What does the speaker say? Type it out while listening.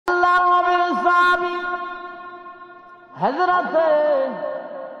হযরতে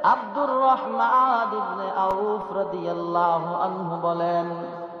আব্দুর রহমান ইবনে আউফ রাদিয়াল্লাহু আনহু বলেন,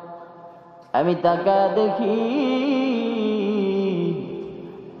 আমি তাকায় দেখি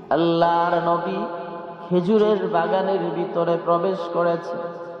আল্লাহর নবী খেজুরের বাগানের ভিতরে প্রবেশ করেছে,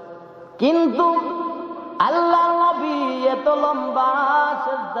 কিন্তু আল্লাহর নবী এত লম্বা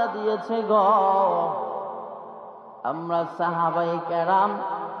সিজদা দিয়েছে গো, আমরা সাহাবায়ে কেরাম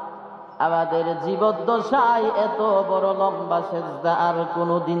আমাদের জীবদ্দশায় এত বড় লম্বা সিজদা আর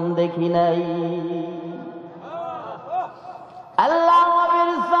কোনোদিন দেখি নাই। আল্লাহর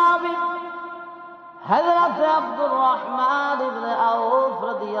নবীর সাহাবী হযরত আব্দুর রহমান ইবনে আউফ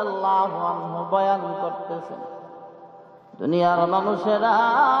রাদিয়াল্লাহু আনহু বয়ান করতেছেন, দুনিয়ার মানুষেরা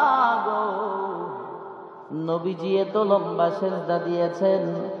গো, নবীজি এত লম্বা সিজদা দিয়েছেন,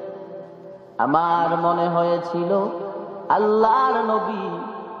 আমার মনে হয়েছিল আল্লাহর নবী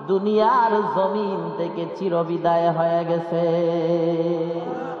দুনিয়ার জমিন থেকে চিরবিদায় হয়ে গেছে।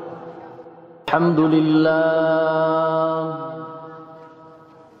 আলহামদুলিল্লাহ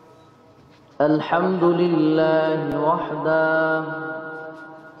আলহামদুলিল্লাহ ওয়াহদাহ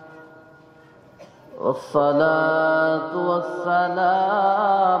والصلاة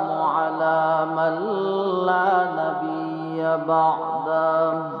والسلام على من لا نبي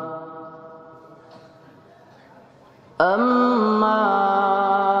بعده أما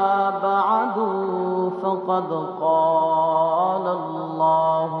بعد فقد قال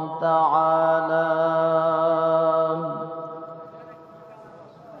الله تعالى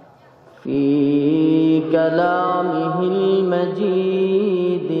في كلامه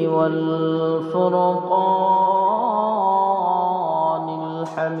المجيد والفرقان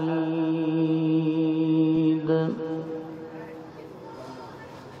الحميد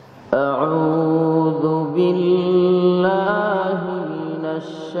أعوذ بالله من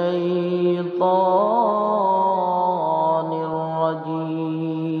الشيطان الرجيم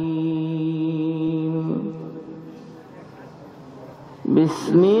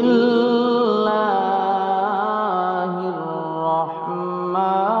بسم الله الرحمن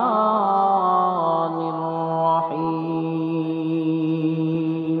الرحيم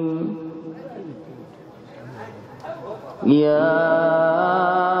يا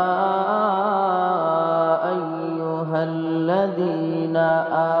أيها الذين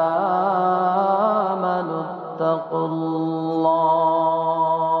آمنوا اتقوا الله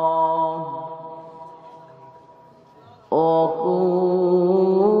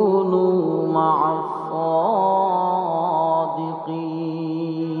وكونوا مع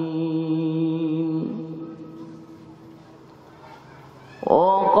الصادقين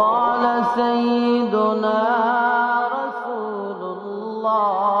وقال سيدنا رسول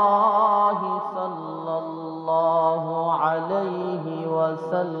الله صلى الله عليه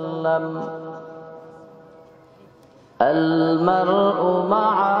وسلم المرء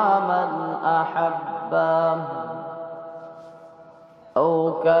مع من أحبه أو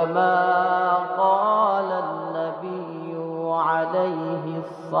كما قال النبي عليه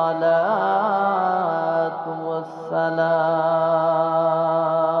الصلاة والسلام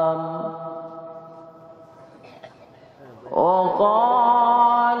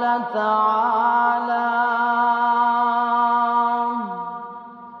وقال تعالى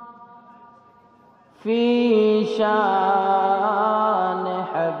في شان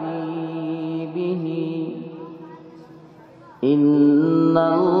حبيبه إن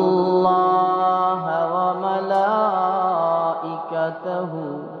الله وملائكته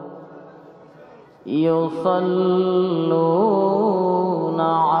يصلون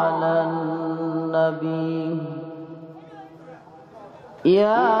على النبي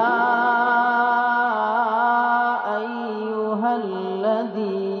يا أيها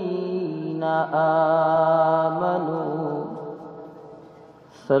الذين آمنوا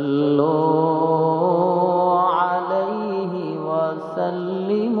صلوا عليه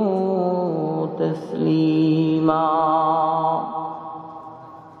وسلموا تسليما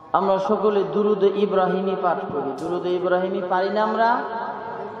আমরা সকলে দুরুদ ইব্রাহিমী পাঠ করি। দুরুদ ইব্রাহিমী পারি না আমরা?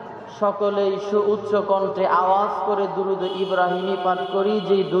 সকলেই সুউচ্চ কণ্ঠে আওয়াজ করে দুরুদ ইব্রাহিমী পাঠ করি,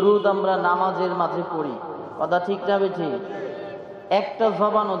 যে দুরুদ আমরা নামাজের মাঝে পড়ি। কথা ঠিক না বেঠিক? একটা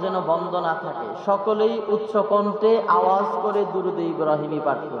জবানও যেন বন্ধ না থাকে, সকলেই উচ্চ কণ্ঠে আওয়াজ করে দুরুদ ইব্রাহিমী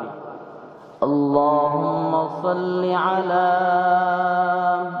পাঠ করি। আল্লাহুম্মা সাল্লি আলা,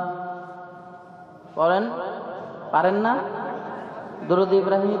 পড়েন? পারেন না? দুরুদ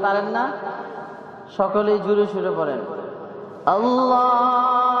ইব্রাহিমী পারেন না? সকলেই জোরে সুরে পড়েন।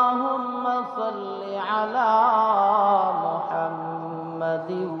 আল্লাহুম্মা সাল্লি আলা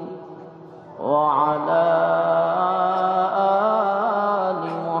মুহাম্মাদিন ওয়া আলা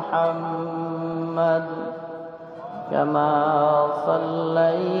আলি মুহাম্মাদ كما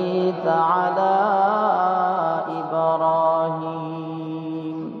صليت على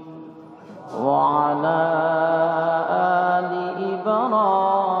إبراهيم وعلى آل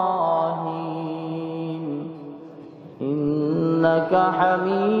إبراهيم إنك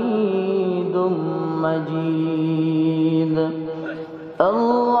حميد مجيد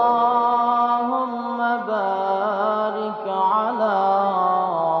اللهم بارك على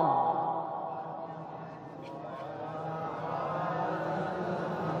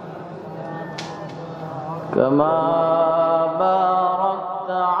كما باركت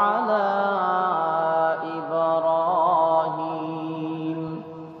على إبراهيم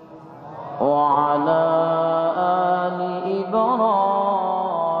وعلى آل إبراهيم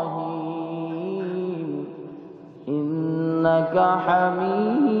إنك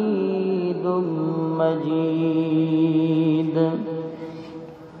حميد مجيد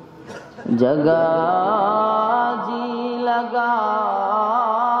जगा जी लगाने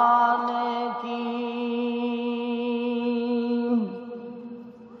की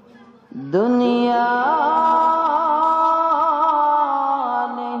दुनिया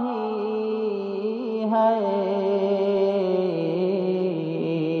नहीं है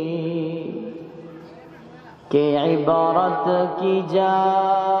कि इबारत की जा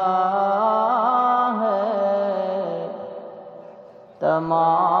है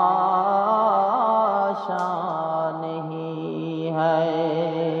तमाशा नहीं है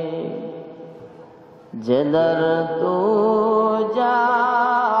जिधर तू जा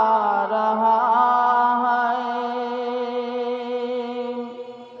रहा है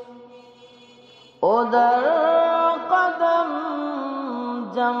उधर कदम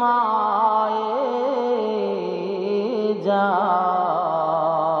जमाए जा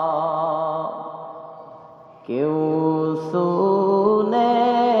क्यों सुने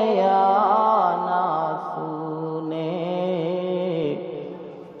या ना सुने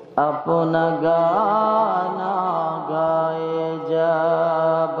अपना गाना गाए जा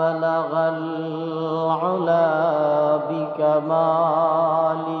बलगल उला बिकमालिही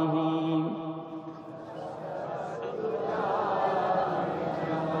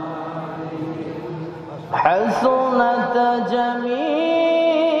हसनत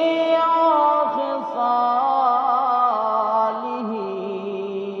जमीअ खिसालिही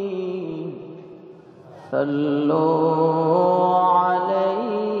सल्लू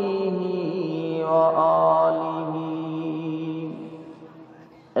अलैहि व आलिही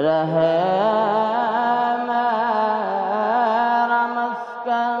रहे मेरा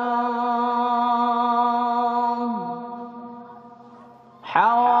मस्कन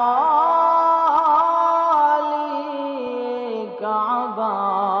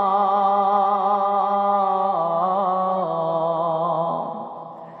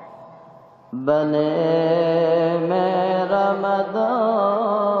बने मेरा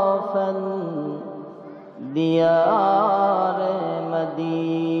मदफन दियार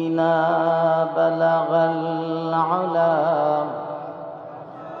मदीना बलगल उला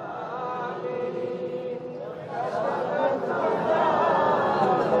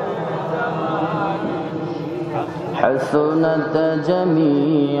हसनत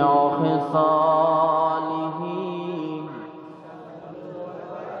जमीअ खिसालिही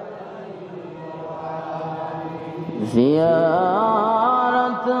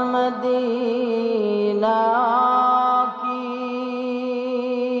ज़ियारत मदीना की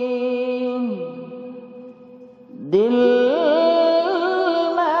दिल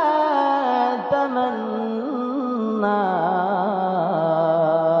में तमन्ना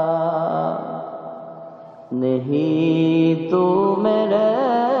नहीं तो मेरे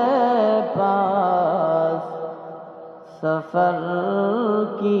पास सफर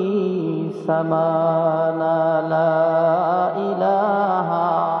की समाना ला इलाहा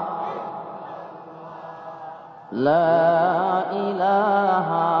ला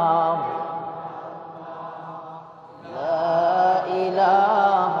इलाहा ला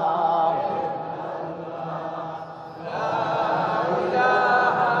इलाहा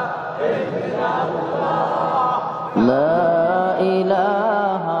ला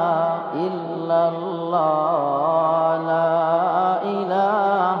इलाहा इल्लल्लाह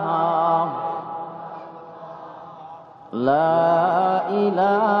ला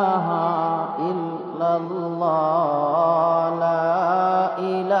इलाहा इल्लल्लाह ला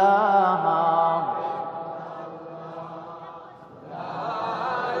इलाहा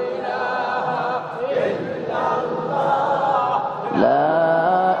ला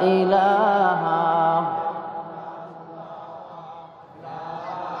इलाहा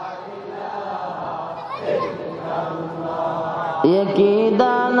ये की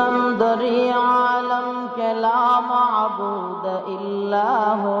दानम दरिया आलम के लामा إلا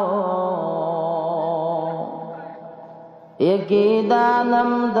هو یکی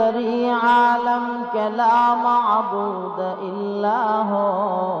دانم دری عالم کے لا معبود الا ہو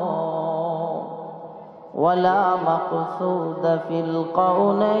ولا مقصود فی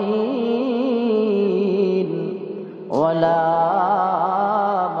القونین ولا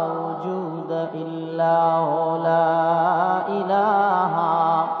موجود الا ہو لا الہ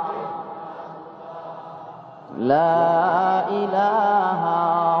لا الہ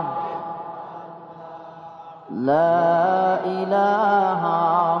لا إله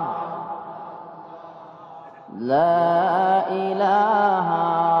لا إله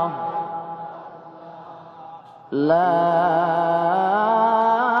لا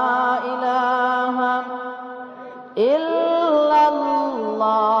إله إلا الله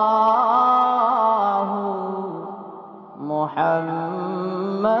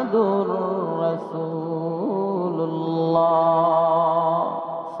محمد رسول الله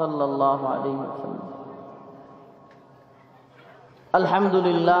صلى الله عليه وسلم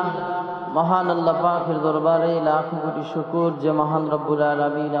আলহামদুলিল্লাহ মহান আল্লাহ পাকের দরবারে লাখ কোটি শুকর যে মহান রব্বুল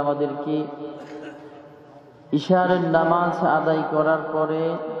আলামিন আমাদেরকে ইশারের নামাজ আদায় করার পরে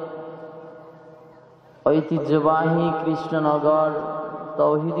ঐতিহ্যবাহী কৃষ্ণনগর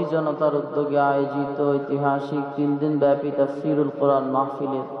তৌহিদি জনতার উদ্যোগে আয়োজিত ঐতিহাসিক 3 দিন ব্যাপী তাফসীরুল কোরআন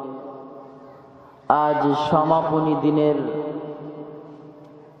মাহফিলের আজ সমাপনী দিনের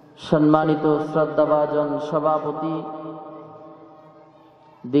সম্মানিত শ্রদ্ধাভাজন সভাপতি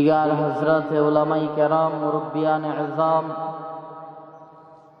দিগার হযরতে উলামায়ে কেরাম মুরব্বিয়ান আযম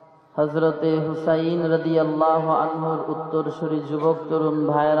হযরতে হুসাইন রাদিয়াল্লাহু আনহুর উত্তরসূরি যুবক তরুণ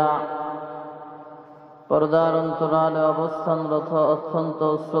ভাইরা পর্দার অন্তরালে অবস্থানরত অত্যন্ত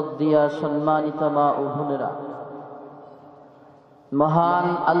শ্রদ্ধেয় সম্মানিত মা ও বোনেরা, মহান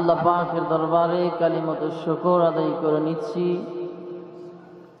আল্লাহ পাকের দরবারে কালিমাতু শুকর আদায় করে নিচ্ছি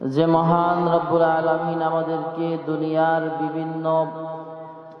যে মহান রব্বুল আলামিন আমাদেরকে দুনিয়ার বিভিন্ন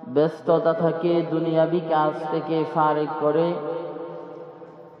ব্যস্ততা থেকে দুনিয়াবি কাজ থেকে ফারিগ করে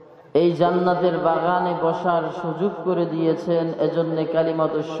এই জান্নাতের বাগানে বসার সুযোগ করে দিয়েছেন। এজন্য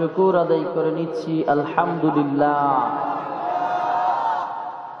কালিমাতু শুকর আদায় করে নিচ্ছি আলহামদুলিল্লাহ।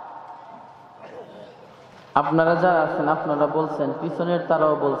 আপনারা যারা আছেন আপনারা বলছেন, পিছনের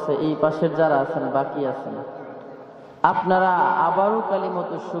তারাও বলছে, এই পাশের যারা আছেন বাকি আছেন, আপনারা আবারও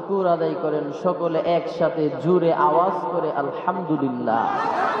কালিমাতু শুকর আদায় করেন সকলে একসাথে জোরে আওয়াজ করে আলহামদুলিল্লাহ।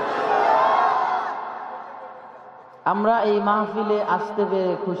 আমরা এই মাহফিলে আসতে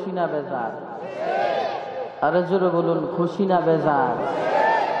পেরে খুশি না বেজার? আরে জোরে বলুন, খুশি না বেজার?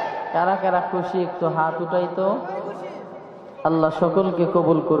 কারা কারা খুশি একটু হাত উঠাই তো। আল্লাহ সকলকে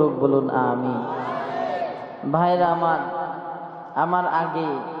কবুল করুক, বলুন আমিন। ভাইরা আমার আগে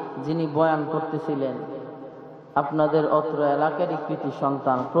যিনি বয়ান করতেছিলেন আপনাদের অত্র এলাকারই কৃতি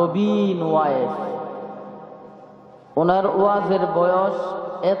সন্তান প্রবীণ ওয়াইস, ওনার ওয়াজের বয়স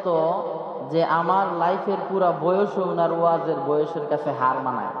এত যে আমার লাইফের পুরা বয়সও ওনার ওয়াজের বয়সের কাছে হার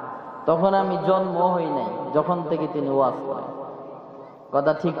মানায়। তখন আমি জন্ম হই নাই যখন থেকে তিনি ওয়াজ করেন।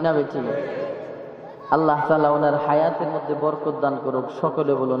 কথা ঠিক না বেঠিক? আল্লাহ তাআলা ওনার হায়াতের মধ্যে বরকত দান করুক,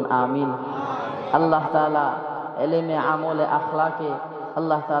 সকলে বলুন আমিন। আল্লাহ তাআলা এলেমে আমলে আখলাকে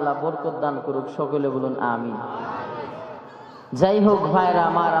আল্লাহ তাআলা বরকত দান করুক, সকলে বলুন আমিন। যাই হোক ভাইরা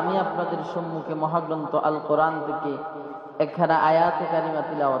আমার, আমি আপনাদের সম্মুখে মহাগ্রন্থ আল কোরআন থেকে একখানা আয়াতে কারিমা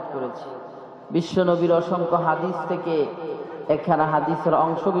তিলাওয়াত করেছি। বিশ্ব নবীর অসংখ্য হাদিস থেকে একখানা হাদিসের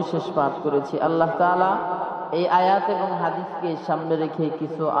অংশ বিশেষ পাঠ করেছি। আল্লাহ তাআলা এই আয়াত এবং হাদিসকে সামনে রেখে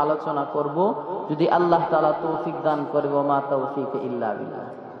কিছু আলোচনা করব, যদি আল্লাহ তাআলা তৌফিক দান করে। ওয়া মা তৌফিক ইল্লা বিল্লাহ।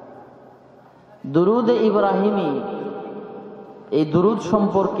 দুরুদে ইব্রাহিমী, এই দুরুদ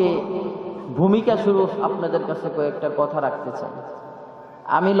সম্পর্কে ভূমিকা স্বরূপ আপনাদের কাছে কয়েকটা কথা রাখতে চাই।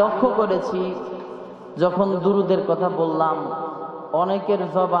 আমি লক্ষ্য করেছি যখন দুরুদের কথা বললাম অনেকের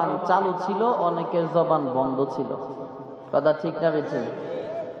জবান চালু ছিল, অনেকের জবান বন্ধ ছিল। কথা ঠিক না বেঠিক?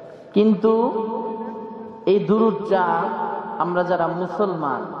 কিন্তু এই দুরুদটা আমরা যারা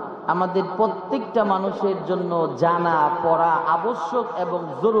মুসলমান, আমাদের প্রত্যেকটা মানুষের জন্য জানা পড়া আবশ্যক এবং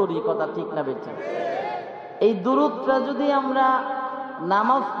জরুরি। কথা ঠিক না বেঠিক? এই দুরুদটা যদি আমরা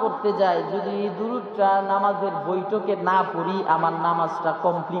নামাজ পড়তে যাই, যদি এই দুরুদটা নামাজের বৈঠকে না পড়ি, আমার নামাজটা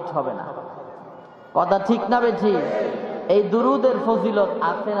কমপ্লিট হবে না। কথা ঠিক না বেঠিক? এই দুরুদের ফজিলত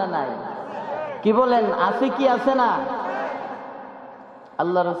আছে না নাই? কি বলেন, আছে কি আছে না?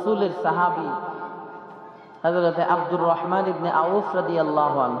 আল্লাহ রাসূলের সাহাবী হযরতে আব্দুর রহমান ইবনে আউফ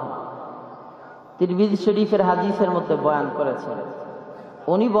রাদিয়াল্লাহু আনহু তিরমিজি শরীফের হাদিসের মধ্যে বয়ান করেছেন।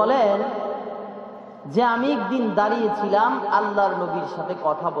 উনি বলেন যে আমি একদিন দাঁড়িয়েছিলাম আল্লাহর নবীর সাথে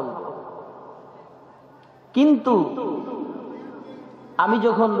কথা বলবো, কিন্তু আমি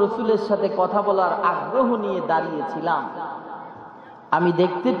যখন রসুলের সাথে কথা বলার আগ্রহ নিয়ে দাঁড়িয়েছিলাম, আমি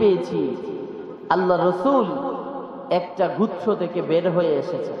দেখতে পেয়েছি আল্লাহ রসুল একটা গুচ্ছ থেকে বের হয়ে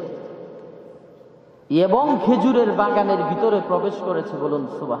এসেছে এবং খেজুরের বাগানের ভিতরে প্রবেশ করেছে। বলুন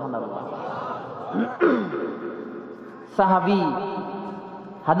সুবহানাল্লাহ। সাহাবী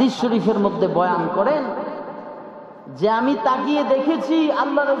হাদিস শরীফের মধ্যে বয়ান করেন যে আমি তাকিয়ে দেখেছি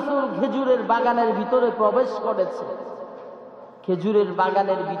আল্লাহ রসুল খেজুরের বাগানের ভিতরে প্রবেশ করেছে। খেজুরের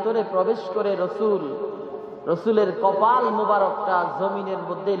বাগানের ভিতরে প্রবেশ করে রসুলের কপাল মোবারকটা জমিনের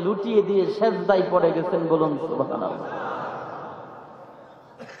মধ্যে লুটিয়ে দিয়ে সেজদায় পড়ে গেছেন। বলুন সুবহানাল্লাহ।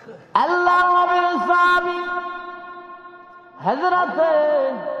 আল্লাহ নবীর সাহাবী হযরতে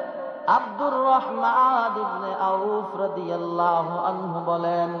আব্দুর রহমান ইবনে আউফ রাদিয়াল্লাহু আনহু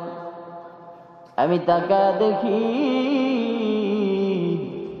বলেন, আমি তাকায় দেখি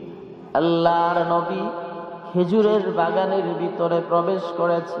আল্লাহর নবী খেজুরের বাগানের ভিতরে প্রবেশ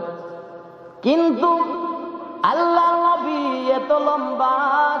করেছে, কিন্তু আল্লাহ নবী এত লম্বা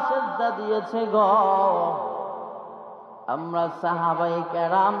সিজদা দিয়েছে গো, আমরা সাহাবায়ে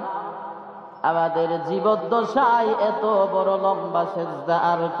কেরাম আমাদের জীবদ্দশায় এত বড় লম্বা সিজদা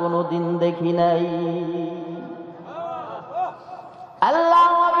আর কোনোদিন দেখি নাই। আল্লাহ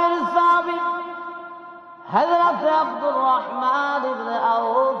নবীর সাহাবী হযরত আব্দুর রহমান ইবনে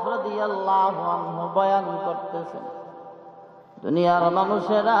আউফ রাদিয়াল্লাহু আনহু বয়ান করতেছেন, দুনিয়ার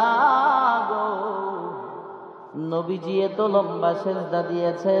মানুষেরা গো, নবীজি এত লম্বা সিজদা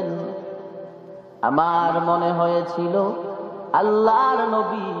দিয়েছেন, আমার মনে হয়েছিল আল্লাহর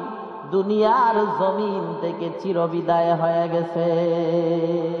নবী দুনিয়ার জমিন থেকে চিরবিদায় হয়ে গেছে।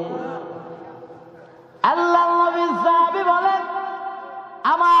 আল্লাহ নবী সাহাবী বলেন,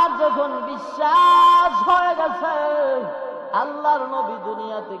 আমার যখন বিশ্বাস হয়ে গেছে আল্লাহর নবী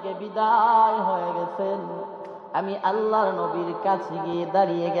দুনিয়া থেকে বিদায় হয়ে গেছেন, আমি আল্লাহর নবীর কাছে গিয়ে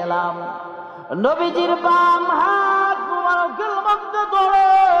দাঁড়িয়ে গেলাম, নবীজির বাম হাত মুবারকের মধ্যে ধরে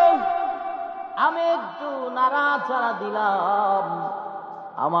আমি একটু নাড়াচাড়া দিলাম।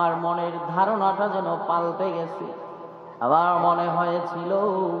 আমার মনের ধারণাটা যেন পাল্টে গেছে। আমার মনে হয়েছিল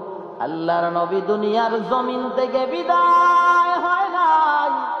আল্লাহর নবী দুনিয়ার জমিন থেকে বিদায় হয়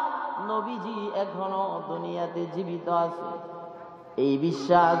নাই, নবীজি এখনো দুনিয়াতে জীবিত আছে। এই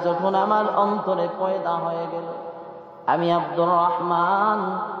বিশ্বাস যখন আমার অন্তরে পয়দা হয়ে গেল, আমি আব্দুর রহমান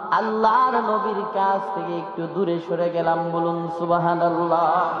আল্লাহর নবীর কাছ থেকে একটু দূরে সরে গেলাম। বলুন সুবহানাল্লাহ।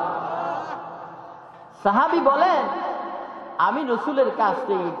 সাহাবী বলেন, আমি রসুলের কাছ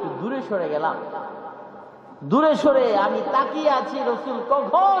থেকে একটু দূরে সরে গেলাম। দূরে সরে আমি তাকিয়ে আছি রসুল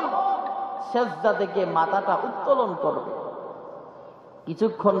কখন সিজদা থেকে মাথাটা উত্তোলন করবে।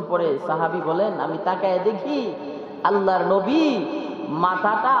 কিছুক্ষণ পরে সাহাবী বলেন, আমি তাকায় দেখি আল্লাহর নবী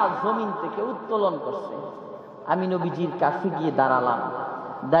মাথাটা জমিন থেকে উত্তোলন করছে। আমি নবীজির কাছে গিয়ে দাঁড়ালাম,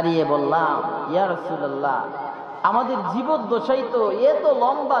 দাঁড়িয়ে বললাম, ইয়া রাসূলুল্লাহ, আমাদের জীবদ্দশায় তো এত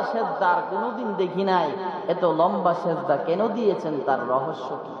লম্বা সিজদা আর কোনোদিন দেখি নাই, এত লম্বা সিজদা কেন দিয়েছেন, তার রহস্য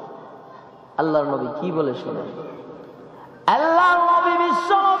কি? আল্লাহর নবী কি বলে শোনেন। আল্লাহর নবী বিশ্ব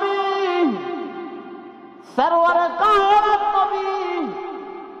নবী সরওয়ারে কায়নাত নবী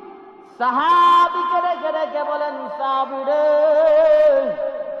সাহাবীকে রেখে রেখে বলেন, সাহাবী রে,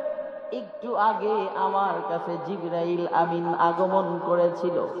 একটু আগে আমার কাছে জিবরাইল আমিন আগমন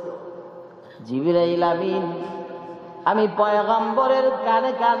করেছিল। জিবরাইল আমিন আমি পয়গম্বরের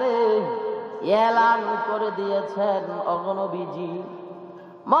কানে কানে এলান করে দিয়েছেন, ওগো নবীজি,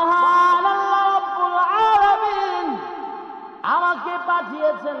 মহান আল্লাহ রাব্বুল আলামিন আমাকে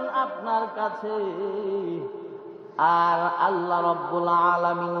পাঠিয়েছেন আপনার কাছে, আর আল্লাহ রাব্বুল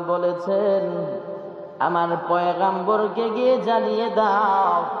আলামিন বলেছেন আমার পয়গম্বরকে গিয়ে জানিয়ে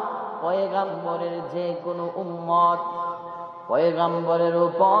দাও, পয়গম্বরের যে কোনো উম্মত পয়গম্বরের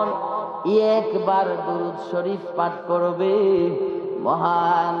উপর একবার দুরূদ শরীফ পাঠ করবে,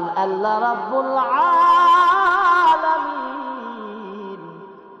 মহান আল্লাহ রাব্বুল আলামিন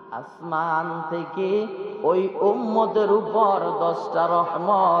আসমান থেকে ওই উম্মতের উপর 10টা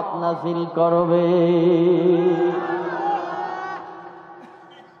রহমত নাযিল করবে।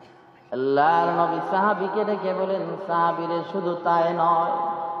 আল্লাহর নবী সাহাবীকে ডেকে বলেন, সাহাবীরে শুধু তাই নয়,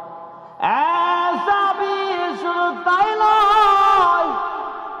 সাহাবী শুধু তাই নয়,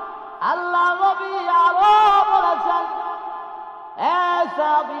 আল্লাহ নবী আরো বলেছেন,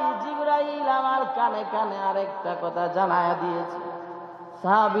 সাহাবী জিবরাইল আমার কানে কানে আরেকটা কথা জানায়া দিয়েছে,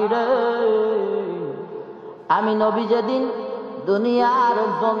 সাহাবী রে, আমি নবী যেদিন দুনিয়ার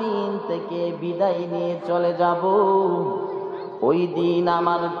জমিন থেকে বিদায় নিয়ে চলে যাব, ওই দিন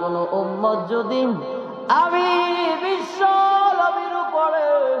আমার কোন উম্মত যদি আমি বিশ্ব নবীর উপরে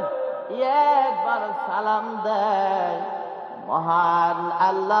একবার সালাম দেয়,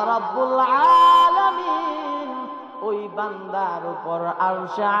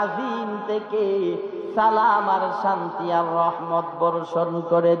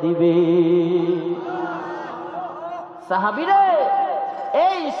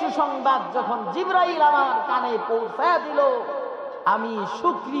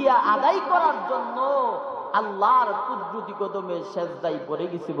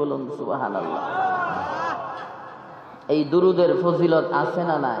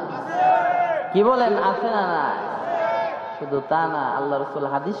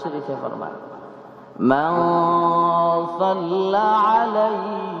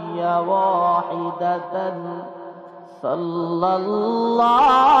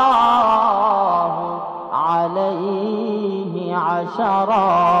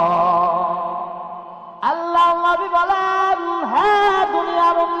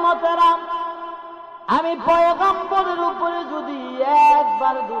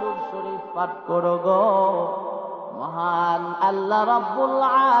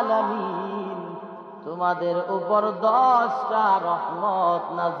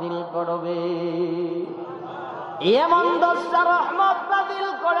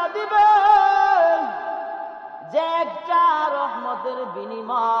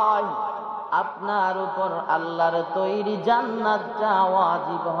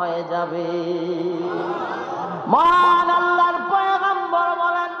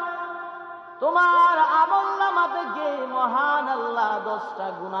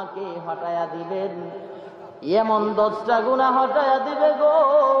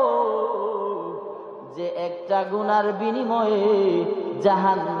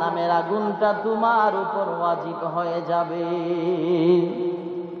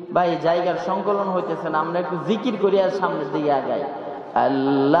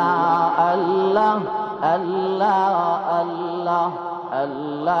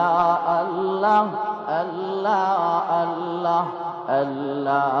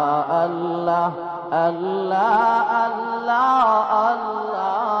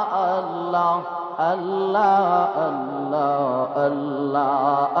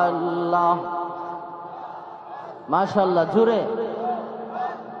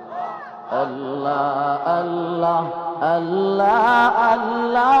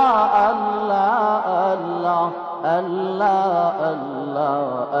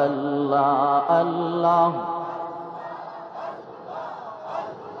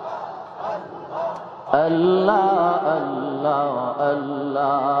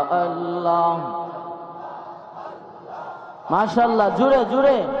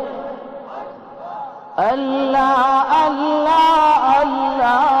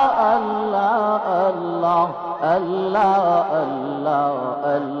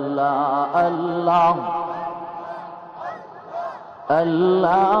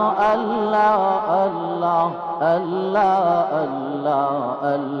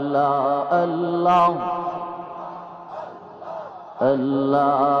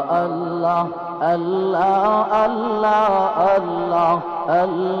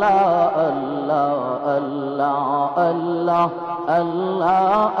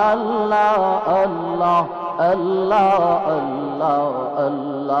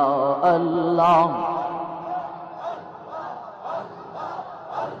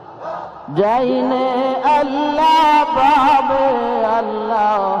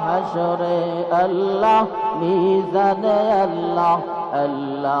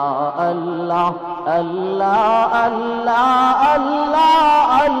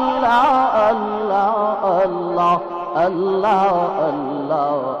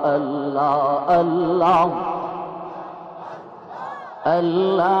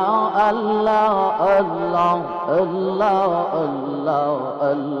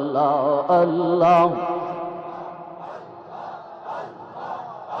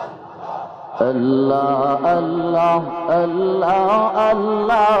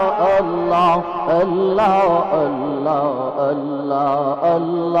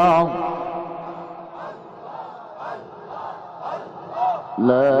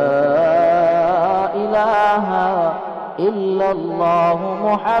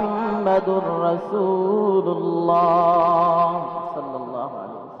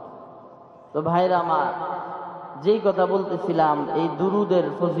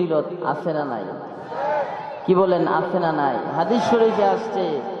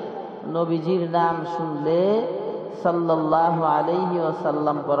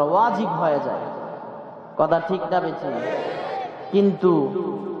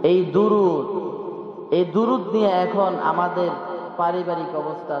 পারিবারিক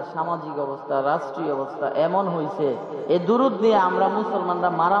অবস্থা, সামাজিক অবস্থা, রাষ্ট্রীয় অবস্থা এমন হয়েছে, এই দুরুদ নিয়ে আমরা মুসলমানরা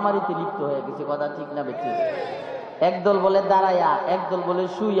মারামারিতে লিপ্ত হয়ে গেছি। কথা ঠিক না বেঠিক? একদল বলে দাঁড়াইয়া, একদল বলে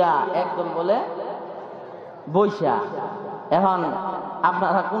শুইয়া, একদল বলে বইসা। এখন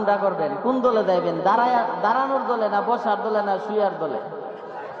আপনারা কোনটা করবেন? কোন দলে যাইবেন? দাঁড়ানোর দলে না বসার দলে না শুয়ার দলে?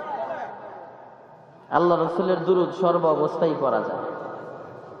 আল্লাহ রসুলের দুরুদ সর্ব অবস্থায় পড়া যায়,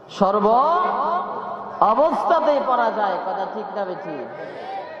 সর্ব অবস্থাতেই পড়া যায়। কথা ঠিক না বেঠিক?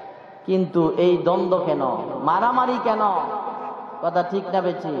 কিন্তু এই দ্বন্দ্ব কেন, মারামারি কেন? কথা ঠিক না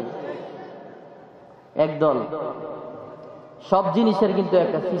বেঠিক? একদল, সব জিনিসের কিন্তু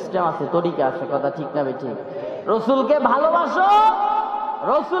একটা সিস্টেম আছে, তরিকা আছে। কথা ঠিক না বেঠিক? রসুলকে ভালোবাসো,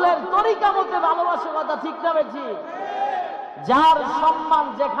 রসুলের তরিকা মতে ভালোবাসো। কথা ঠিক না বেঠিক? যার সম্মান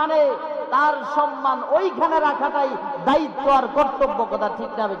যেখানে, তার সম্মান ওইখানে রাখাটাই দায়িত্ব আর কর্তব্য। কথা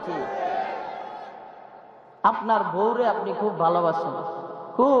ঠিক না বেঠিক? আপনার বউরে আপনি খুব ভালোবাসেন,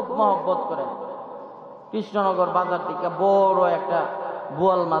 খুব মহব্বত করেন। কৃষ্ণনগর বাজার থেকে বড় একটা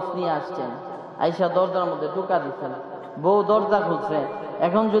বোয়াল মাছ নিয়ে আসছেন, আইসা দরজার মধ্যে ঢুকা দিচ্ছেন, বউ দরজা খুলছে।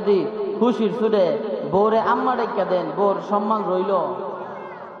 এখন যদি খুশির সুরে বউরে আম্মা ডেকে দেন, বউর সম্মান রইল?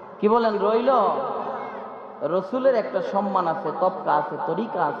 কি বলেন, রইল? রসুলের একটা সম্মান আছে, তবকা আছে,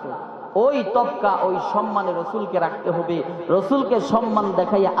 তরিকা আছে। ওই তবকা, ওই সম্মানে রসুলকে রাখতে হবে। রসুলকে সম্মান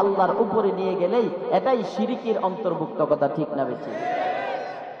দেখাইয়া আল্লাহর উপরে নিয়ে গেলেই এটাই শিরকের অন্তর্ভুক্ত। কথা ঠিক না বেঠিক?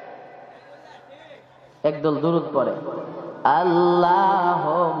 একদল দুরুদ পড়ে,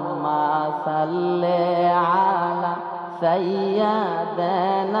 আল্লাহুম্মা সাল্লি আলা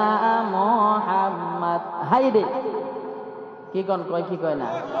সাইয়্যিদানা মুহাম্মদ। হাই রে, কি কোন কয়, কি কয় না?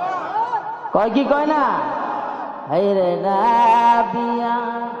 কয় কি কয় না? হাই রে নাবিয়া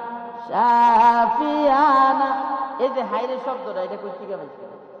শাফিয়ানা। এই যে হাইরে শব্দটা, এটা কইতে গেছে,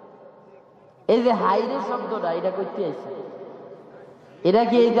 এই যে হাইরে শব্দটা, এটা কইতে আছে। এটা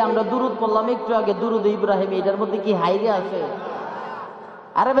কি এই যে আমরা দুরুদ পড়লাম একটু আগে, দুরুদ ইব্রাহিম, এটার মধ্যে কি হাইরে আছে?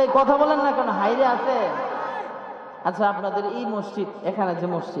 আরে ভাই কথা বলেন না কেন, হাইরে আছে? আচ্ছা, আপনাদের এই মসজিদ, এখানে যে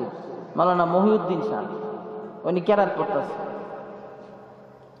মসজিদ, মাওলানা মহিউদ্দিন সাহেব, উনি কেরাত পড়তেছে,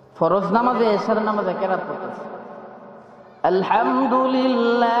 ফরজ নামাজে, এশার নামাজে কেরাত পড়তেছে,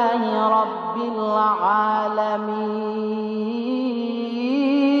 আলহামদুলিল্লাহি রাব্বিল আলামিন।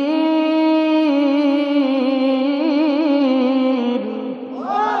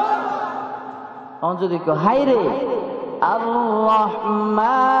 এখন যদি কেউ হাইরে আর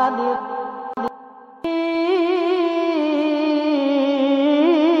রহমানির,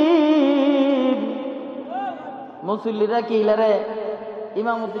 মুসল্লিরা কি ইলারে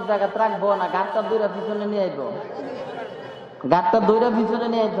ইমামতির জায়গা রাখবো না? গাঁটটা দইরা পিছনে নিয়ে আইব, গাঁটটা দইরা পিছনে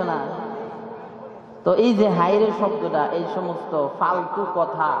নিয়ে আইতো না? তো এই যে হাইরে শব্দটা, এই সমস্ত ফালতু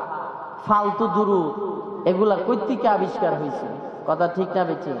কথা, ফালতু দুরুদ, এগুলা কই থেকে আবিষ্কার হয়েছে? কথা ঠিক না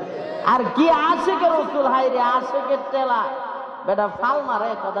বেঠিক? আর কি আশেকে রসুল, হাইরে আশেকে টেলা বেটা ফাল মারে।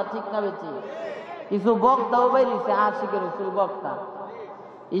 কথা ঠিক না বেঠিক? কিছু বক্তাও বাইরেছে, আশেকে রসুল বক্তা,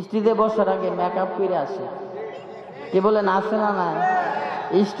 স্টেজে বসার আগে মেকআপ করে আসে। কি বলেন, আছে না নাই?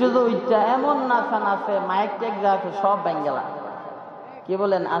 স্টেজে ওইটা এমন নাচা নাচে, মাইক টেক যা আছে সব ব্যাঙ্গেলা। কি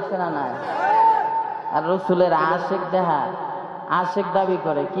বলেন, আছে না নাই? আর রসুলের আশেক দেহা, আশেক দাবি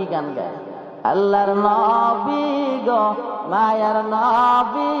করে, কি গান গায়? আল্লাহর নবী গো, মায়ার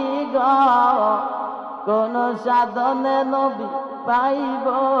নবী গো, কোন সাধনে নবী পাইব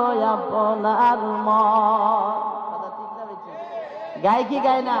আপনার মন। গায় কি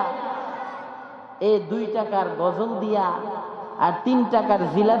গায় না? এই 2 টাকার গজল দিয়া আর 3 টাকার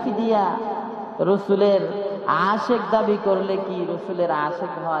জিলাপি দিয়া রসুলের আশেক দাবি করলে কি রসুলের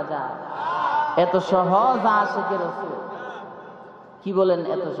আশেক হওয়া যায়? এত সহজ আশেকে রসুল? কি বলেন,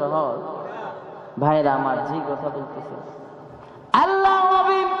 এত সহজ? ভাইরা আমার, যে কথা বলতেছে, আল্লাহ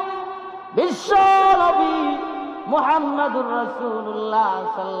নবী, বিশ্ব নবী মুহাম্মদুর রাসূলুল্লাহ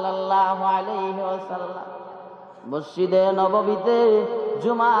সাল্লাল্লাহু আলাইহি ওয়াসাল্লাম মসজিদে নববীতে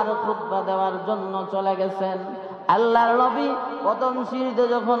জুমার খুতবা দেওয়ার জন্য চলে গেছেন। আল্লাহর নবী প্রথম সিঁড়িতে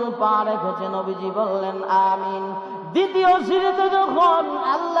যখন পা রেখেছে, নবীজি বললেন আমিন। দ্বিতীয় সিঁড়িতে যখন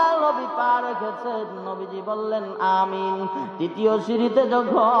আল্লাহর নবী পা রেখেছেন, নবীজি বললেন আমিন। তৃতীয় সিঁড়িতে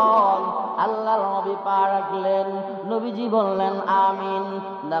যখন আল্লাহর নবী পা রাখলেন, নবীজি বললেন আমিন।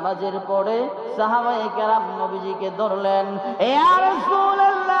 নামাজের পরে সাহাবায়ে কেরাম নবীজিকে ধরলেন, ইয়া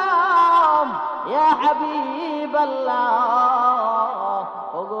রাসূলুল্লাহ, ইয়া হাবিবাল্লাহ,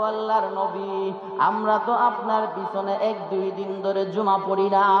 ওগো আল্লাহর নবী, আমরা তো আপনার পিছনে 1-2 দিন ধরে জুমা পড়ি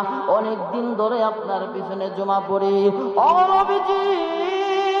না, অনেক দিন ধরে আপনার পিছনে জুমা পড়ি। ও নবীজি,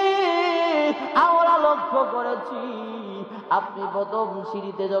 আমরা লক্ষ্য করেছি আপনি প্রথম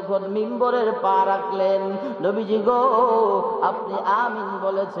সিঁড়িতে যখন মিম্বরের পা রাখলেন নবীজি গো আপনি আমিন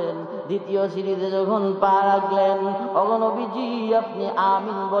বলেছেন, দ্বিতীয় সিঁড়িতে যখন পা রাখলেন ওগো নবীজি আপনি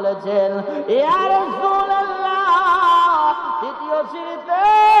আমিন বলেছেন। ইয়া রাসূলুল্লাহ তৃতীয় সিঁড়িতে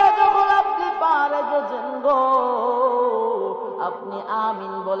যখন আপনি পা রেখেছেন গো আপনি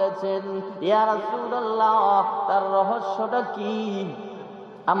আমিন বলেছেন। ইয়া রাসূলুল্লাহ তার রহস্যটা কি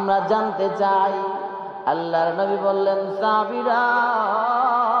আমরা জানতে চাই। আল্লাহর নবী বললেন সাহাবীরা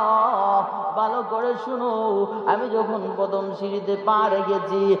ভালো করে শুনো, আমি যখন প্রথম সিঁড়িতে পা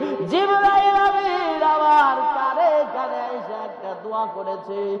রেখেছি জিবরাইল আমিন আমার কানে কানে এসে একটা দোয়া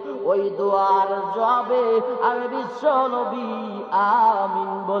করেছে, ওই দোয়ার জবাবে আমি বিশ্ব নবী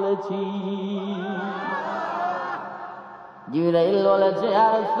আমিন বলেছি। জিবরাইল বলেছে ইয়া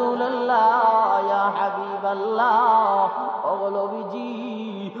রাসূলুল্লাহ ইয়া হাবিবাল্লাহ ওগো নবীজি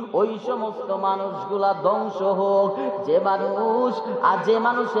ওই সমস্ত মানুষগুলা ধ্বংস হোক যে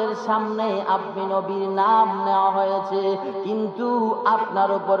মানুষের সামনে আপনি নবীর নাম নেওয়া হয়েছে কিন্তু আপনার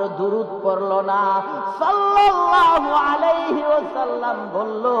উপর দুরূদ পড়ল না, সাল্লাল্লাহু আলাইহি ওয়াসাল্লাম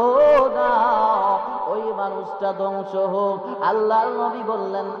বলল না, ওই মানুষটা ধ্বংস হোক। আল্লাহর নবী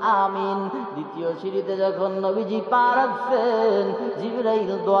বললেন আমিন। দ্বিতীয় সিঁড়িতে যখন নবীজি পা রাখছেন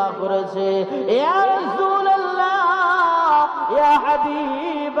জিবরাইল দোয়া করেছে ইয়া রাসূলুল্লাহ ইয়া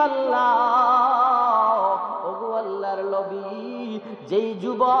হাবিবাল্লাহ ওগো আল্লাহর নবী যেই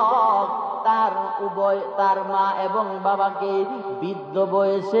যুবক তার মা এবং বাবাকে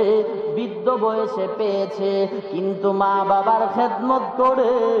বৃদ্ধ বয়সে পেয়েছে কিন্তু মা বাবার খেদমত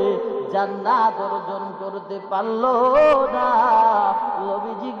করে জান্নাত অর্জন করতে পারল না,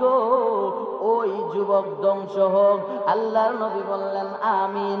 নবীজি গো ওই যুবক ধ্বংস হোক। আল্লাহর নবী বললেন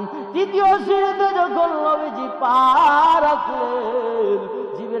আমিন। তৃতীয় সিঁড়িতে যখন নবীজি পা রাখলেন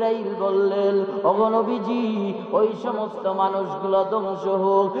জিবরাইল বললেন ওগো নবীজি ওই সমস্ত মানুষগুলো ধ্বংস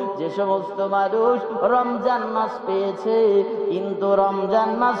হোক যে সমস্ত মানুষ রমজান মাস পেয়েছে কিন্তু রমজান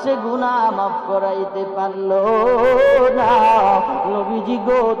মাসে গুনাহ মাফ করাইতে পারল না, নবীজি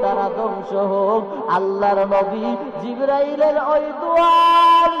গো তারা ধ্বংস হোক। আল্লাহর নবী জিবরাইলের ওই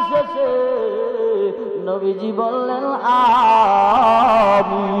দোয়ার শেষে নবীজি বললেন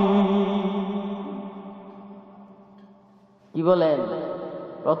আমিন। কি বলেন?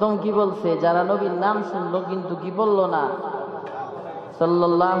 প্রথম কি বলছে? যারা নবীর নাম শুনলো কিন্তু কি বললো না,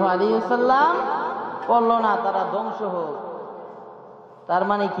 সাল্লাল্লাহু আলাইহি ওয়াসাল্লাম বললো না, তারা ধ্বংস হোক। তার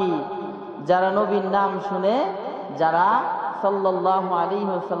মানে কি? যারা নবীর নাম শুনে, যারা সাল্লাল্লাহু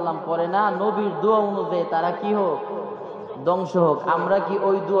আলাইহি ওয়াসাল্লাম পড়ে না, নবীর দোয়া অনুযায়ী তারা কি হোক? ধ্বংস হোক। আমরা কি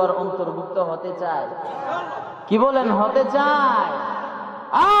ওই দোয়ার অন্তর্ভুক্ত হতে চাই? কি বলেন? হতে চাই।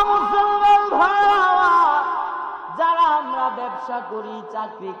 মুসলমান ভাইরা, যারা আমরা ব্যবসা করি,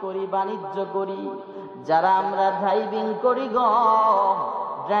 চাকরি করি, বাণিজ্য করি, যারা আমরা ড্রাইভিং করি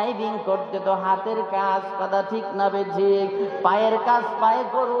ড্রাইভিং করতে তো হাতের কাজ, কথা ঠিক না বেঠিক? পায়ের কাজ পায়ে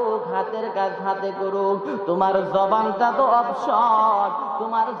করুক, হাতের কাজ হাতে করুক। তোমার জবানটা তো অবসর,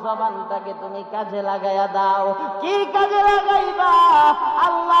 তোমার জবানটাকে তুমি কাজে লাগাইয়া দাও। কি কাজে লাগাইবা?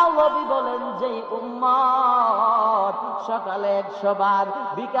 আল্লাহ নবী বলেন যেই উম্মত সকালে 100 বার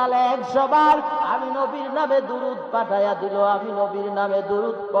বিকালে 100 বার আমি নবীর নামে দুরূদ পাঠাইয়া দিল, আমি নবীর নামে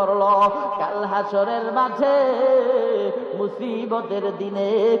দুরূদ পড়লো, কাল হাসরের মাঠে মুসিবতের দিনে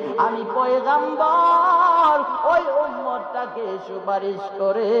আমি পয়গম্বর ওই উম্মতটাকে সুপারিশ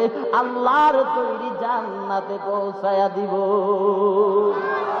করে আল্লাহর তৈরি জান্নাতে পৌঁছায়া দিব।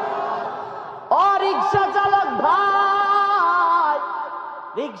 ও রিকশা চালক ভাই,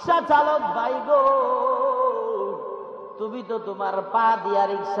 রিকশা চালক ভাই গো, তুমি তো তোমার পা দিয়া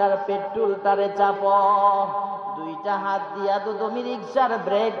রিকশার পেট্রোলটারে চাপো, দুইটা হাত দিয়া তো তুমি রিকশার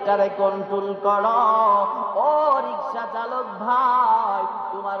ব্রেকটারে কন্ট্রোল করো। ও রিকশা চালক ভাই,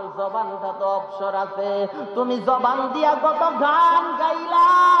 তোমার জবানটা তো অবসর আছে, তুমি জবান দিয়া কত গান গাইলা,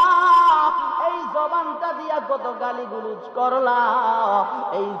 এই জবানটা দিয়া কত গালি গুলুজ করলা,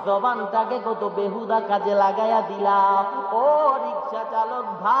 এই জবানটাকে কত বেহুদা কাজে লাগাইয়া দিলা। ও রিকশা চালক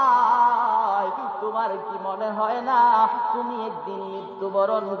ভাই, তোমার কি মনে হয় না তুমি একদিন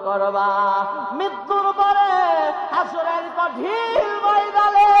মৃত্যুবরণ করবা? মৃত্যুর পরে হাসরের কঠিন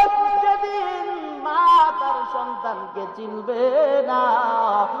ময়দানে যেদিন মা তার সন্তানকে চিনবে না,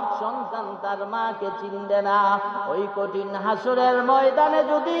 সন্তান তার মাকে চিনবে না, ওই কঠিন হাসরের ময়দানে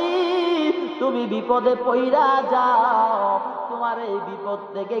যদি তুমি বিপদে পইড়া যাও, তোমার এই বিপদ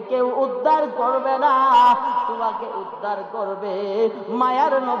থেকে কেউ উদ্ধার করবে না, তোমাকে উদ্ধার করবে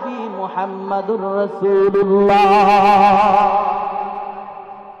মায়ার নবী মুহাম্মাদুর রাসূলুল্লাহ।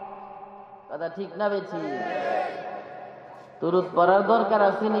 কথা ঠিক না বেশি? দুরূদ পড়ার দরকার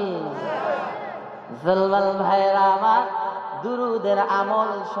আসেনি? মুসলমান ভাইরা আমার, দুরুদের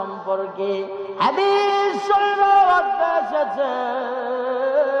আমল সম্পর্কে হাদিস শরীফে এসেছে,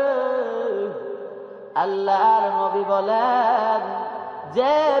 আল্লাহর নবী বলেন,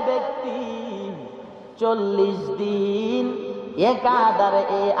 যে ব্যক্তি 40 দিন একাধারে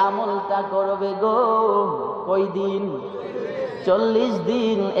এই আমলটা করবে গো, কই দিন? 40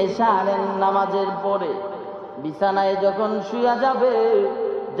 দিন এশারের নামাজের পরে বিছানায় যখন শুইয়া যাবে,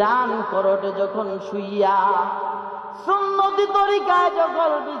 ডান করোটে যখন শুইয়া সুন্নতি তরিকায়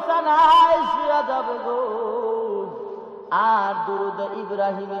যখন বিছানায় শুইয়া যাবে গো, আর দুরূদ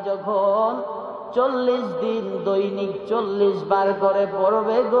ইব্রাহিমী যখন 40 দিন দৈনিক 40 বার করে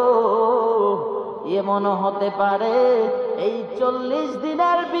পড়বে গো, এমন হতে পারে এই 40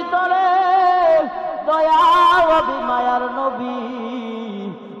 দিনের ভিতরে দয়া মায়ার নবী,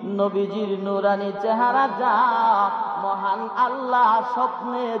 নবীজির নুরানি চেহারা যা মহান আল্লাহ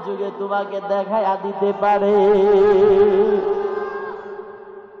স্বপ্নে যুগে তোমাকে দেখায়া দিতে পারে।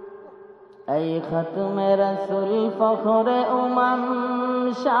 এই খতমে রাসূল ফখরে উমাম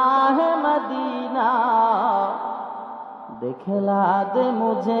শাহ মদিনা, দেখলা দে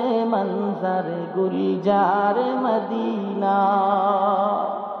মুঝে मंजर गुलजार मदीना।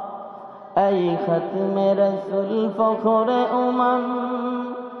 ऐ खत्म रसूल फखरे उमम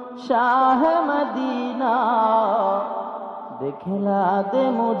शाह मदीना, देखला दे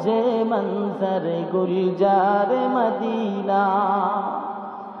मुझे मंजर गुलजार मदीना।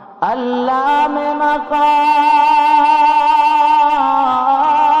 अल्लाह में मकाम,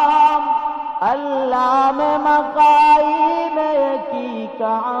 अल्लाह में मकाईम की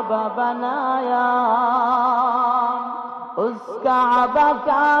काबा बनाया, उस काबा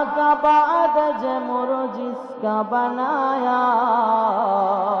का कबाद जमुर जिसका बनाया।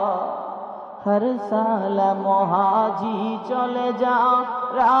 हर साल मुहाजी चले जाओ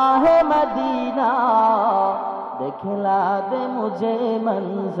राह मदीना, देखला दे मुझे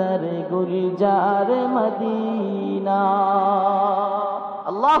मंजर गुलजार मदीना।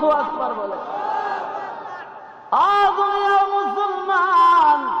 अल्लाहु আকবার বলে। আগুয়া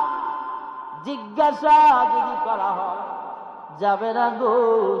মুসলমান, জিজ্ঞাসা যদি করা হয় যাবে না গো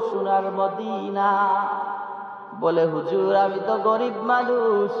সোনার মদিনা, বলে হুজুর আমি তো গরিব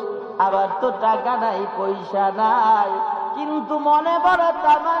মানুষ, আবার তো টাকা নাই পয়সা নাই, কিন্তু মনে বড়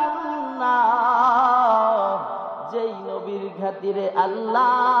তামান্না, যেই নবীর খাতিরে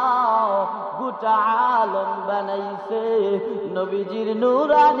আল্লাহ গোটা আলম বানাইছে, নবীজির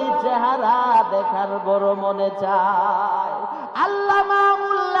নূরানি চেহারা দেখার বড় মনে চায়। আল্লামা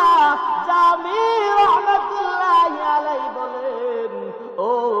মুল্লা জামি রহমাতুল্লাহি আলাইহি বলেন, ও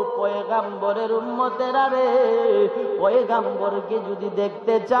পয়গম্বরের উম্মতেরা রে, পয়গম্বরকে যদি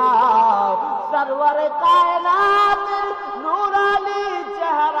দেখতে চাও, সরওয়ারে কায়নাতের নূরানি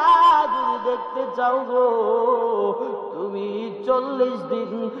চেহারা যদি দেখতে চাও গো, তুমি 40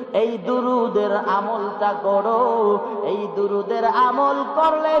 দিন এই দুরুদের আমলটা করো। এই দুরুদের আমল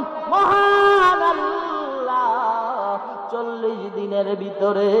করলে মহান আল্লাহ 40 দিনের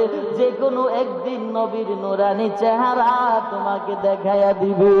ভিতরে যে কোনো একদিন নবীর নূরানি চেহারা তোমাকে দেখায়া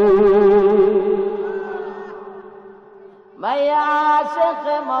দিবে। मैं आशिक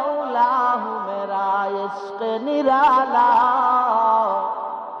मौला हूँ मेरा इश्क निराला,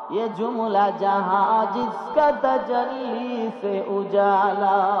 ये जुमला जहां जिसका तजल्ली से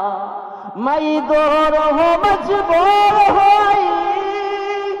उजाला। मैं दूर हो मजबूर होई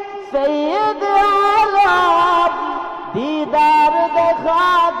सैयद आलम, दीदार दिखा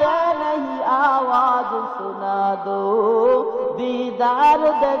दे नहीं आवाज सुना दो, दीदार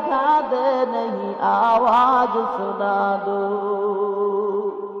दिखा दे नहीं आवाज सुना दो।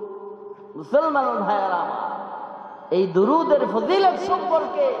 मुसलमान भाइरा, এই দুরুদের ফজিলত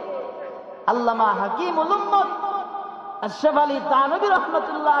সম্পর্কে আল্লামা হাকিমুল উম্মত আশরাফ আলী থানভী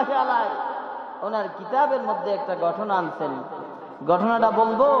রাহমাতুল্লাহি আলাইহি ওনার কিতাবের মধ্যে একটা ঘটনা আনছেন। ঘটনাটা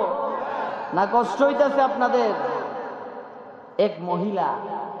বলবো না কষ্ট হইতেছে আপনাদের? এক মহিলা,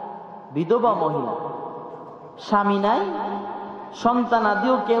 বিধবা মহিলা, স্বামী নাই, সন্তান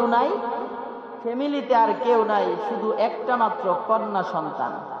আদিও কেউ নাই, ফ্যামিলিতে আর কেউ নাই, শুধু একটা মাত্র কন্যা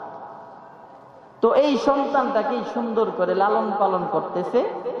সন্তান। তো এই সন্তানটাকে সুন্দর করে লালন পালন করতেছে।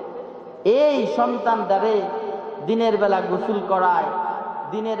 এই সন্তানটারে দিনের বেলা গোসল করায়,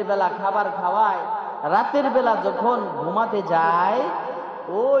 দিনের বেলা খাবার খাওয়ায়, রাতের বেলা যখন ঘুমাতে যায়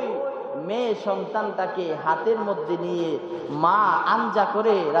ওই মেয়ে সন্তানটাকে হাতের মধ্যে নিয়ে মা আঞ্জা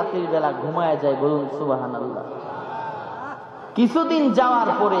করে রাতের বেলা ঘুমায় যায়। বলুন সুবহানাল্লাহ। কিছুদিন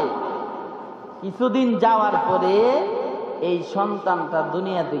যাওয়ার পরে এই সন্তানটা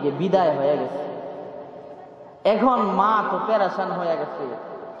দুনিয়া থেকে বিদায় হয়ে গেছে। এখন মা তো পেরেশান হয়ে গেছে,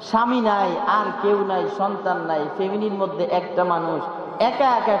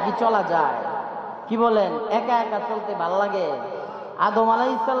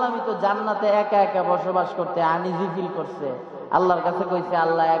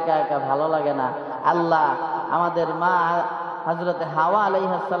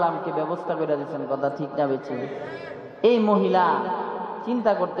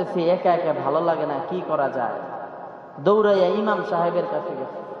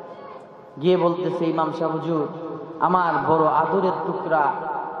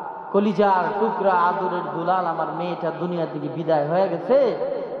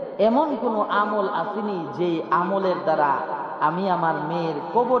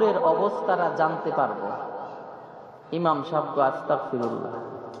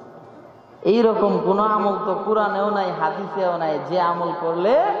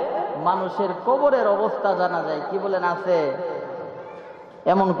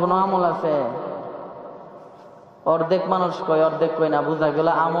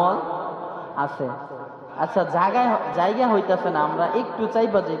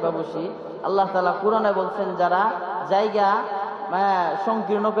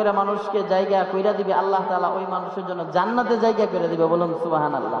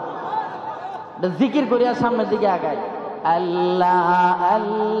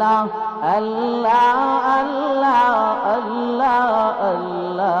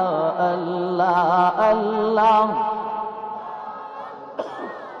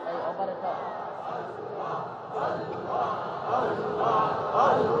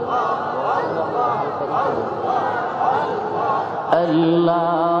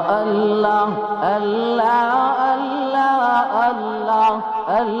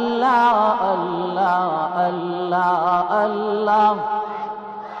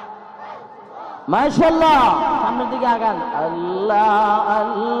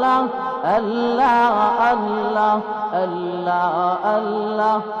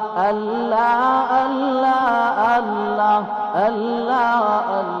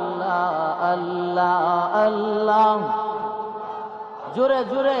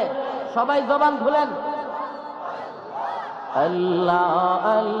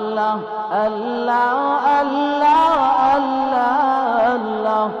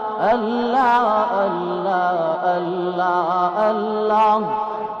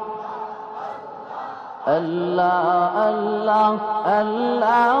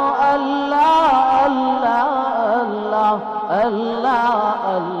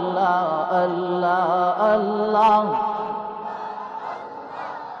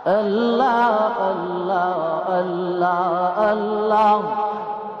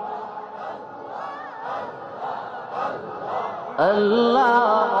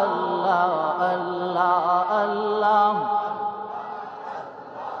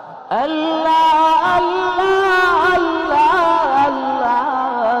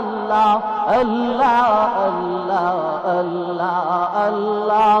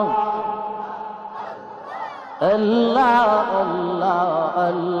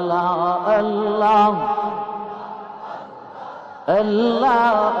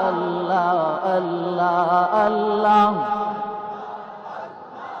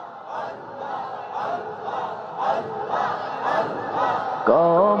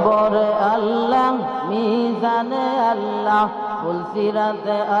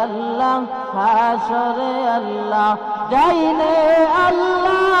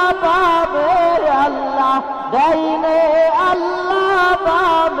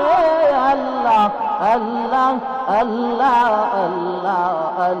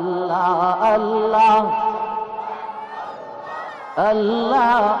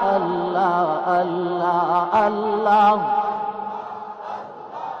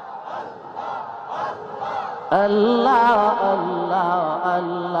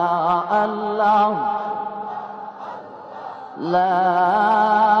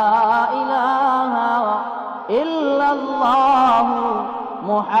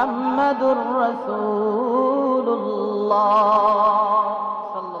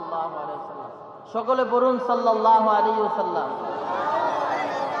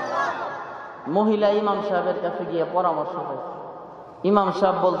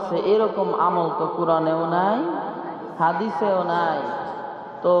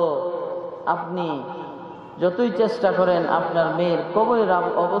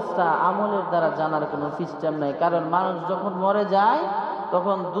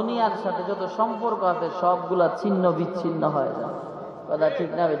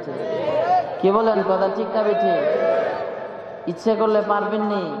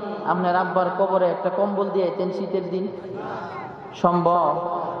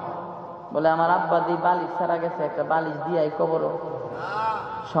 বলে আমার আব্বা দি বালিশ ছাড়া গেছে, একটা বালিশ দিয়ে কবর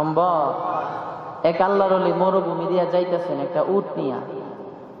সম্ভব? এক আল্লাহর ওলি মরুভূমি দিয়া যাইতেছেন একটা উট নিয়া,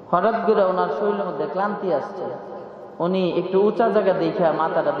 হঠাৎ করে ওনার শরীরের মধ্যে ক্লান্তি আসছে, উনি একটু উঁচা জায়গা দেখে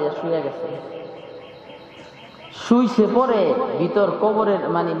মাথাটা দিয়ে শুয়ে গেছে। শুইছে পরে ভিতর কবরের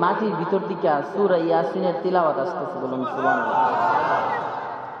মানে মাটির ভিতর দিকে সূরা ইয়াসিনের তিলাওয়াত আসতেছে, বলুন সুবহানাল্লাহ।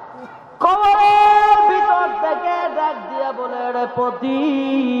 কবরের ভিতর থেকে ডাক দিয়া বলে, রে পতি,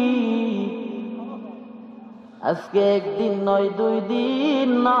 আজকে একদিন নয়, 2 দিন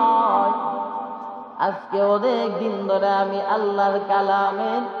নয়, আজকে অনেক দিন ধরে আমি আল্লাহর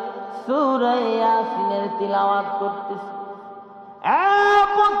কালামের সূরা ইয়াসিনের তিলাওয়াত করতেছি।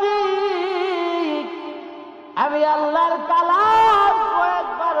 আমি আল্লাহর কালাম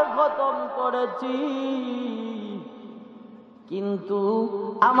কয়েকবার খতম করেছি, কিন্তু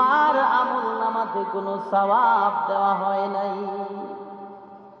আমার আমলনামাতে কোনো সওয়াব দেওয়া হয় নাই।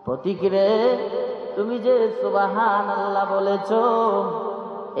 প্রতিক্রে, তুমি যে সুবহানাল্লাহ বলেছো,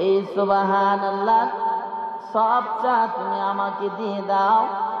 এই সুবহানাল্লাহ সবটা তুমি আমাকে দিয়ে দাও,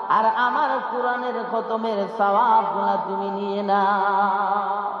 আর আমার কোরআনের খতমের সওয়াবগুলো তুমি নিয়ে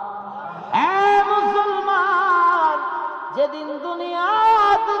নাও। মুসলমান, যেদিন দুনিয়া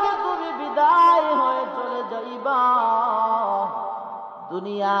থেকে তুমি বিদায় হয়ে চলে যাইবা,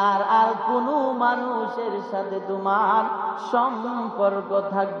 দুনিয়ার আর কোনো মানুষের সাথে তোমার সম্পর্ক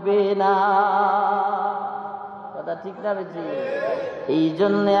থাকবে না। কথা ঠিক না বেশি? এই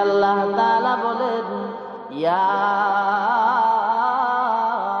জন্য আল্লাহ তাআলা বলেন, ইয়া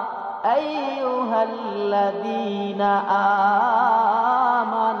আইয়ুহাল্লাযীনা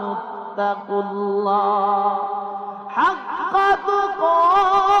আমানু তাকুল্লাহ হাক্কা তুকাতিহি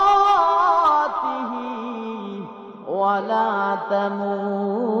ওয়া লা তামুতুন্না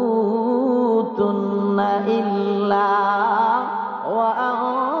ইল্লা ওয়া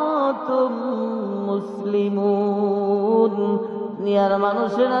আনতুম মুসলিমুন। দুনিয়ার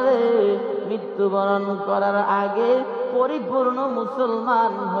মানুষেরা রে, মৃত্যুবরণ করার আগে পরিপূর্ণ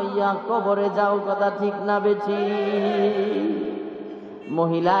মুসলমান হইয়া কবরে যাও। কথা ঠিক না বেঠি?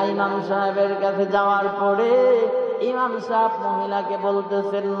 মহিলা ইমাম সাহেবের কাছে যাওয়ার পরে ইমাম সাহেব মহিলাকে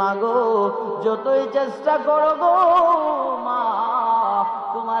বলতেছেন, মা গো, যতই চেষ্টা করো গো মা,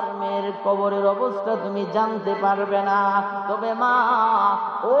 তোমার মেয়ের কবরের অবস্থা তুমি জানতে পারবে না। তবে মা,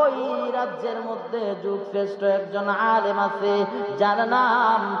 ওই রাজ্যের মধ্যে যুগশ্রেষ্ঠ একজন আলেম আছে, যার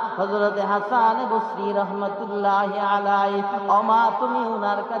নাম হযরত হাসান বসরি রহমাতুল্লাহি আলাইহি। ও মা, তুমি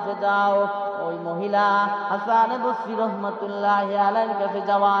উনার কাছে যাও। ওই মহিলা হাসান বসরি রহমাতুল্লাহি আলাইহির কাছে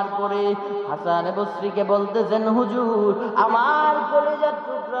যাওয়ার পরে হাসান বসরিকে বলতেছেন, হুজুর, আমার কলেজার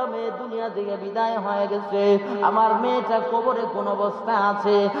টুকরা মেয়ে দুনিয়া থেকে বিদায় হয়ে গেছে, আমার মেয়েটা কবরে কোন অবস্থা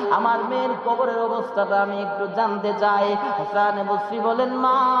আছে, আমার মেয়ের কবরের অবস্থাটা আমি একটু জানতে চাই। হাসান বসরি বলেন,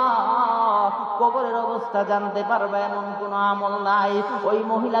 মা, কবরের অবস্থা জানতে পারবে এমন কোন আমল নাই। ওই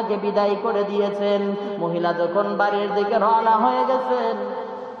মহিলাকে বিদায় করে দিয়েছেন। মহিলা যখন বাড়ির দিকে রওনা হয়ে গেছেন,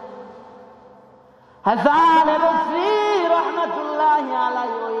 হাসান বসরি রাহমাতুল্লাহি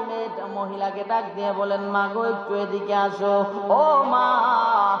আলাইহি ওই মেয়েটা মহিলাকে ডাক দিয়ে বলেন, মা গো, একটু এদিকে আসো। ও মা,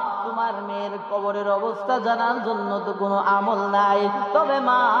 তোমার মেয়ের কবরের অবস্থা জানার জন্য তো কোনো আমল নাই, তবে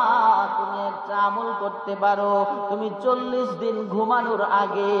মা, তুমি একটা আমল করতে পারো। তুমি 40 দিন ঘুমানোর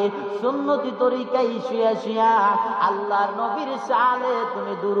আগে সুন্নতি তরিকায় শুয়ে শুয়ে আল্লাহর নবীর শানে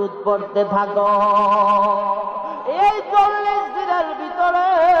তুমি দুরূদ পড়তে থাকো। এই 40 দিনের ভিতরে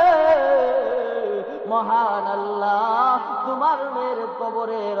মহান আল্লাহ তোমার মেয়ের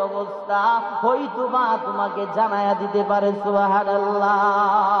কবরের অবস্থা হয়তো মা তোমাকে জানায়া দিতে পারে।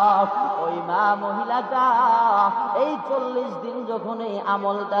 সুবহানাল্লাহ। ওই মা মহিলাটা এই 40 দিন যখন এই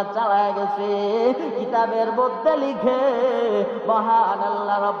আমলটা চালায় গেছে, কিতাবের মধ্যে লিখে মহান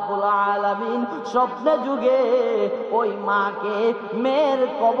আল্লাহ রাব্বুল আলামিন স্বপ্নে যুগে ওই মাকে মেয়ের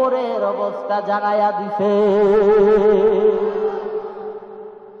কবরের অবস্থা জানায়া দিছে।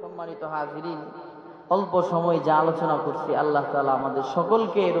 সম্মানিত হাজিরিন, অল্প সময় যা আলোচনা করছি, আল্লাহ তাআলা আমাদের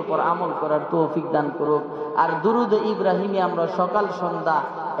সকলকে এর উপর আমল করার তৌফিক দান করুক। আর দুরুদ ইব্রাহিমী আমরা সকাল সন্ধ্যা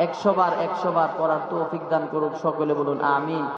 100 বার পড়ার তৌফিক দান করুক। সকলে বলুন আমিন।